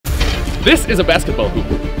This is a basketball hoop.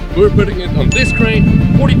 We're putting it on this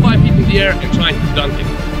crane, 45 feet in the air, and trying to dunk it.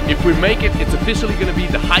 If we make it, it's officially gonna be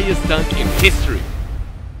the highest dunk in history.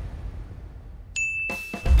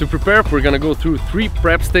 To prepare, we're gonna go through 3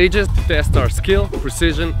 prep stages to test our skill,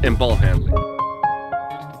 precision, and ball handling.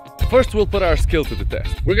 First, we'll put our skill to the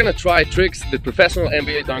test. We're gonna try tricks that professional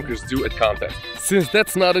NBA dunkers do at contests. Since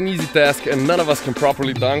that's not an easy task and none of us can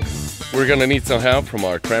properly dunk, we're gonna need some help from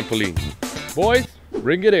our trampoline. Boys,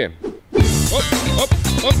 bring it in. Up, up,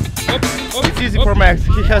 up, up, up, it's easy for Max.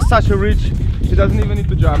 He has such a reach, he doesn't even need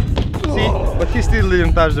to jump. See? But he still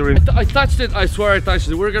didn't touch the rim. I touched it, I swear I touched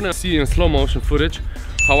it. We're gonna see in slow motion footage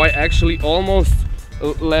how I actually almost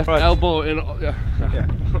left elbow in. Yeah.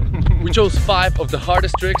 We chose 5 of the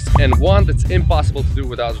hardest tricks and 1 that's impossible to do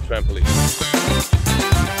without a trampoline.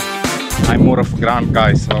 I'm more of a ground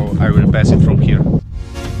guy, so I will pass it from here.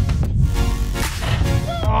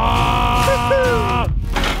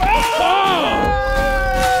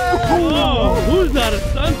 Who's not a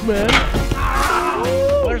stunt man?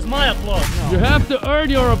 Where's my applause now? You have to earn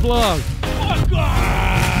your applause.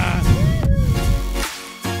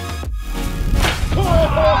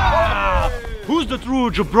 Who's the true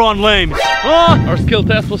Jabron lame? Huh? Our skill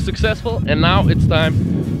test was successful, and now it's time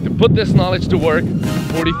to put this knowledge to work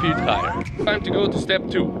 40 feet higher. Time to go to step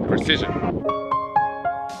 2, precision.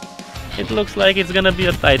 It looks like it's gonna be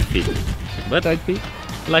a tight fit. But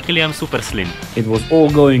luckily I'm super slim. It was all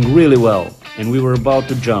going really well, and we were about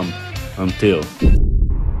to jump until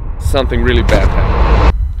something really bad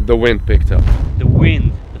happened. The wind picked up. The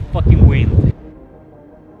wind, the fucking wind.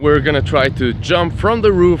 We're gonna try to jump from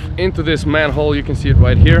the roof into this manhole. You can see it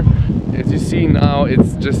right here. As you see now,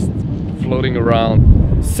 it's just floating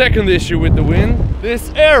around. Second issue with the wind, this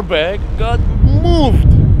airbag got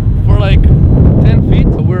moved for like 10 feet.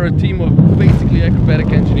 We're a team of basically acrobatic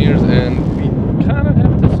engineers, and we kind of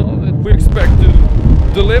have to solve it. We expect to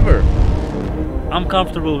deliver. I'm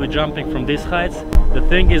comfortable with jumping from these heights. The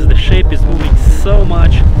thing is, the shape is moving so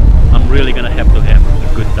much, I'm really gonna have to have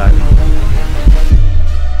a good time.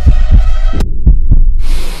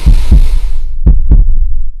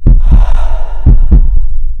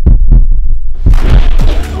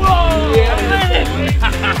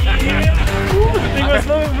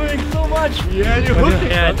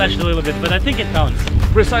 Yeah, I touched a little bit, but I think it counts.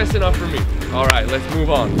 Precise enough for me. Alright, let's move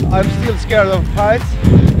on. I'm still scared of heights.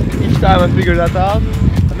 Each time I figure that out.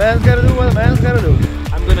 A man's gotta do what a man's gotta do.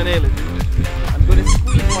 I'm gonna nail it. I'm gonna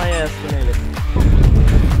squeeze my ass to nail it.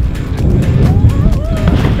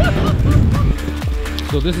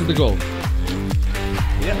 So this is the goal.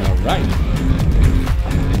 Yeah. Alright.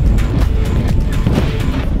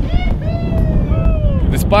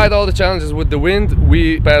 Despite all the challenges with the wind,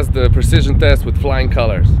 we passed the precision test with flying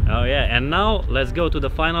colors. Oh yeah, and now let's go to the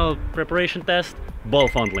final preparation test, ball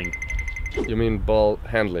fondling. You mean ball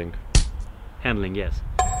handling? Handling, yes.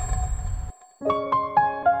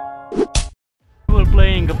 We're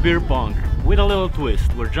playing a beer pong with a little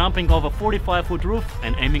twist. We're jumping off a 45-foot roof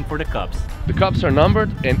and aiming for the cups. The cups are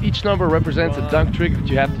numbered, and each number represents a dunk trick that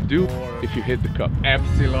you have to do if you hit the cup.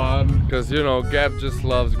 Epsilon. Because, you know, Gab just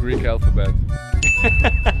loves Greek alphabet.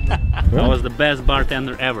 I was the best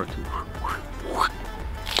bartender ever too.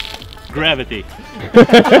 Gravity.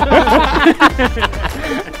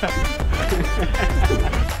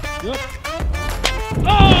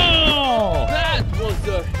 Oh! That was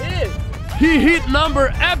a hit! He hit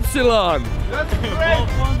number Epsilon! That's great!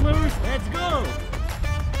 Let's go!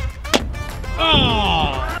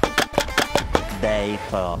 Oh! Day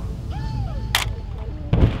 4.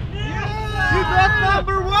 You got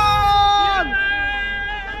number 1!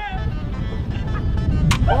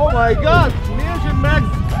 Oh my god! Legion Max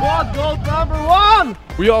got gold number 1!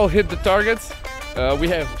 We all hit the targets. We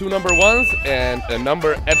have 2 number 1s and a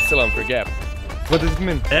number Epsilon for Gab. What does it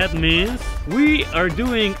mean? That means we are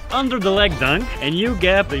doing under the leg dunk and you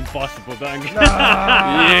get the impossible dunk.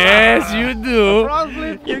 Yes, you do. Front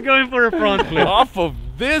flip. You're going for a front flip. Off of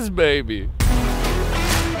this baby.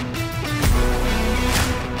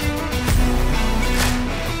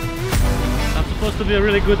 I'm supposed to be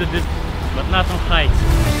really good at this, but not on heights.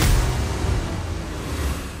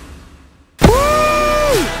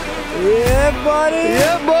 Yeah, buddy!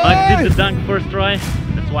 Yeah, boy! I did the dunk first try.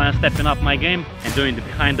 That's why I'm stepping up my game and doing the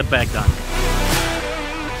behind the back dunk.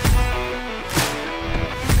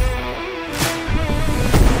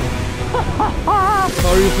 How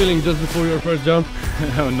are you feeling just before your first jump?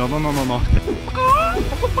 No.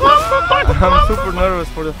 I'm super nervous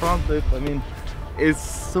for the front flip. I mean, it's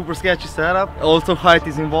super sketchy setup. Also, height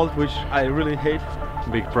is involved, which I really hate.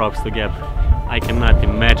 Big props to Gab. I cannot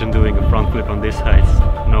imagine doing a front flip on these heights.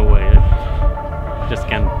 No way. just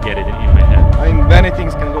can't get it in my head. I mean, many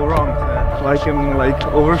things can go wrong. Like in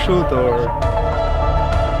overshoot or.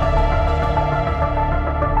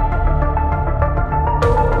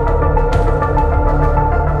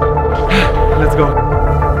 Let's go.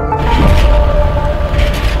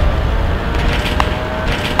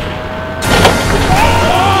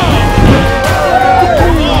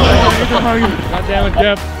 God damn it,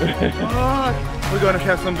 Jeff. We're gonna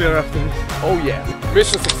have some beer after this. Oh yeah.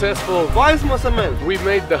 Mission successful. We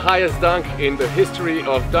made the highest dunk in the history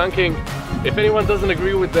of dunking. If anyone doesn't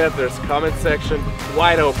agree with that, there's a comment section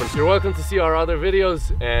wide open. You're welcome to see our other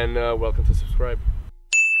videos and welcome to subscribe.